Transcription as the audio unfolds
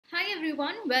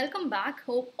everyone, welcome back.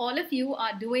 Hope all of you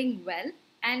are doing well.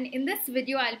 And in this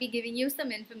video, I'll be giving you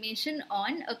some information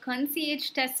on a concierge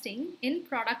testing in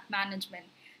product management.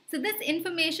 So this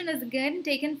information is again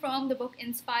taken from the book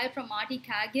Inspired from Marty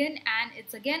Kagan, and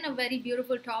it's again a very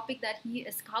beautiful topic that he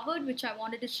has covered, which I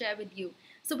wanted to share with you.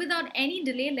 So without any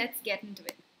delay, let's get into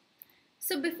it.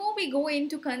 So before we go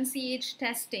into concierge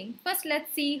testing, first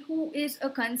let's see who is a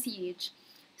concierge.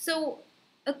 So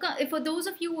for those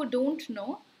of you who don't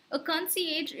know, a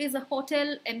concierge is a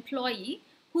hotel employee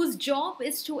whose job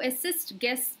is to assist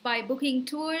guests by booking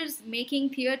tours,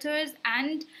 making theaters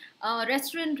and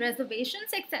restaurant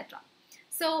reservations, etc.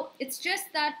 So it's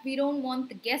just that we don't want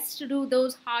the guests to do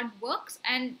those hard works,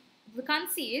 and the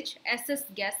concierge assists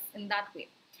guests in that way.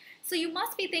 So you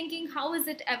must be thinking, how is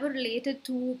it ever related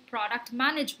to product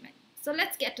management? So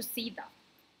let's get to see that.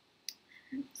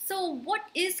 So what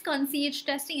is concierge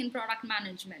testing in product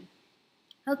management?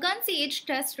 A concierge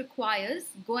test requires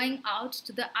going out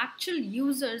to the actual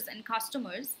users and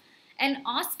customers and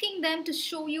asking them to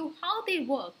show you how they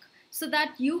work so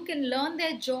that you can learn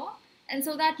their job and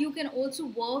so that you can also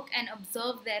work and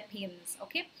observe their pains.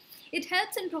 Okay, it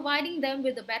helps in providing them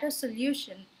with a better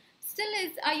solution. Still,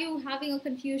 are you having a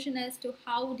confusion as to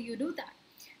how do you do that?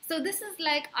 So this is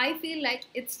like, I feel like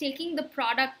it's taking the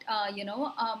product,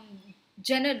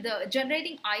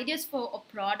 generating ideas for a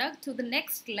product to the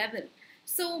next level.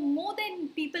 So more than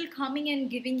people coming and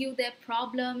giving you their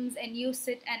problems and you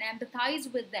sit and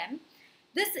empathize with them,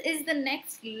 this is the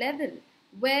next level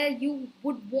where you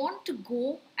would want to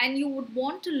go and you would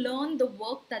want to learn the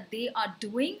work that they are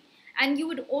doing, and you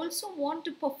would also want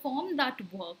to perform that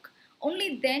work.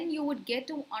 Only then you would get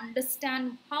to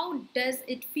understand how does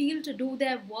it feel to do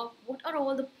their work, what are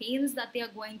all the pains that they are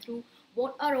going through,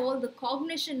 what are all the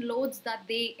cognition loads that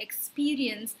they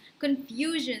experience,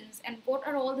 confusions, and what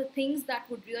are all the things that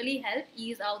would really help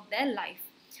ease out their life.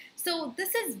 So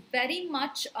this is very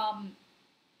much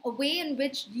a way in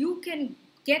which you can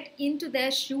get into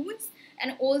their shoes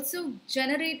and also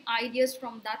generate ideas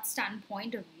from that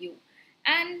standpoint of view.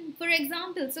 And for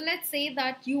example, so let's say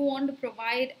that you want to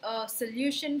provide a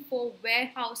solution for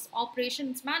warehouse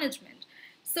operations management.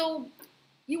 So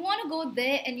you want to go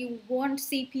there and you want to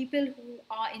see people who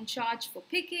are in charge for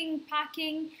picking,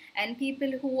 packing, and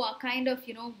people who are kind of,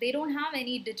 they don't have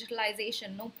any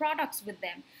digitalization, no products with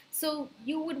them. So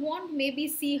you would want maybe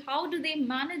see how do they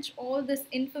manage all this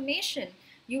information.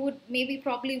 You would maybe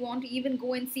probably want to even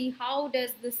go and see how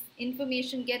does this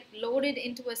information get loaded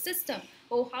into a system,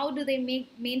 or how do they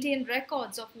maintain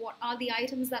records of what are the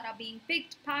items that are being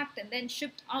picked, packed, and then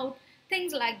shipped out,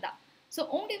 things like that. So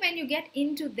only when you get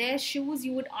into their shoes,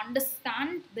 you would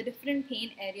understand the different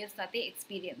pain areas that they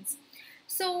experience.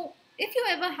 So if you're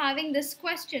ever having this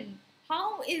question,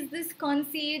 how is this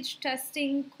concierge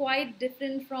testing quite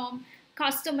different from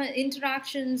customer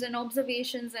interactions and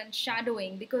observations and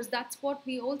shadowing? Because that's what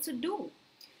we also do.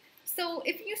 So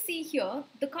if you see here,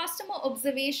 the customer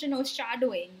observation or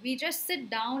shadowing, we just sit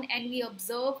down and we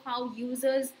observe how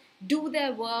users do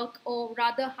their work, or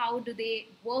rather how do they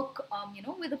work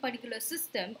with a particular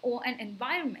system or an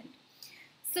environment.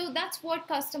 So that's what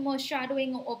customer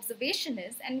shadowing or observation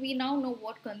is, and we now know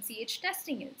what concierge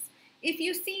testing is. If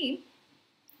you see,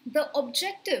 the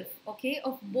objective, okay,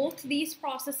 of both these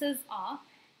processes are,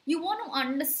 you want to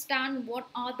understand what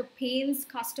are the pains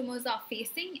customers are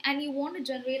facing, and you want to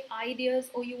generate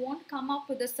ideas, or you want to come up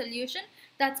with a solution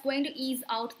that's going to ease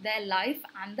out their life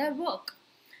and their work.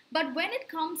 But when it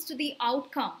comes to the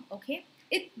outcome, okay,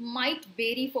 it might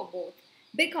vary for both.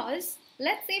 Because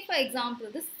let's say, for example,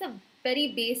 this is a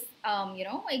very base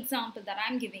example that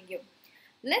I'm giving you.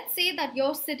 Let's say that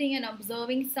you're sitting and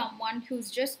observing someone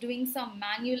who's just doing some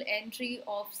manual entry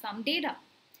of some data.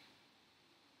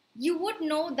 You would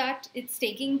know that it's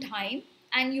taking time,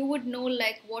 and you would know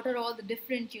like what are all the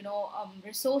different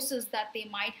resources that they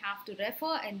might have to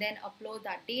refer and then upload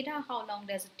that data, how long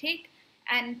does it take,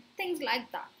 and things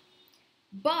like that.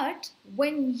 But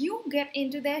when you get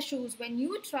into their shoes, when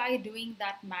you try doing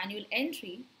that manual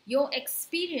entry, your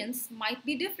experience might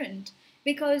be different,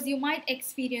 because you might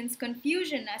experience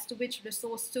confusion as to which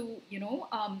resource to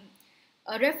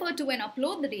refer to and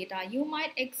upload the data. You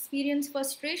might experience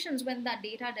frustrations when that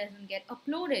data doesn't get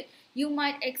uploaded. You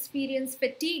might experience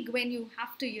fatigue when you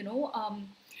have to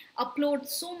upload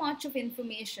so much of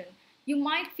information. You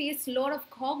might face a lot of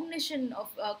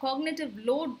cognitive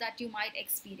load that you might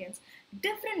experience,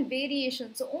 different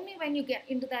variations. So only when you get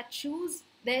into their shoes,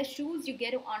 you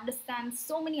get to understand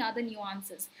so many other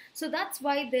nuances. So that's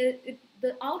why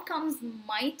the outcomes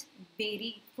might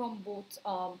vary from both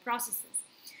processes.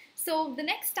 So the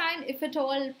next time, if at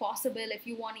all possible, if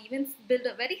you want to even build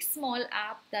a very small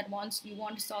app that wants you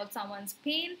want to solve someone's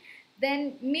pain,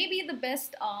 then maybe the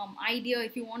best idea,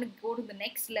 if you want to go to the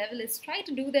next level, is try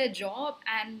to do their job,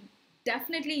 and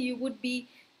definitely you would be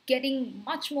getting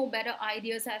much more better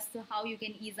ideas as to how you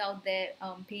can ease out their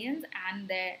pains and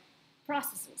their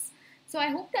processes. So I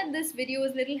hope that this video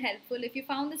is a little helpful. If you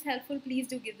found this helpful, please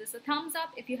do give this a thumbs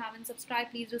up. If you haven't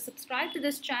subscribed, please do subscribe to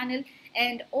this channel,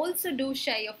 and also do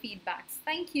share your feedbacks.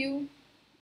 Thank you.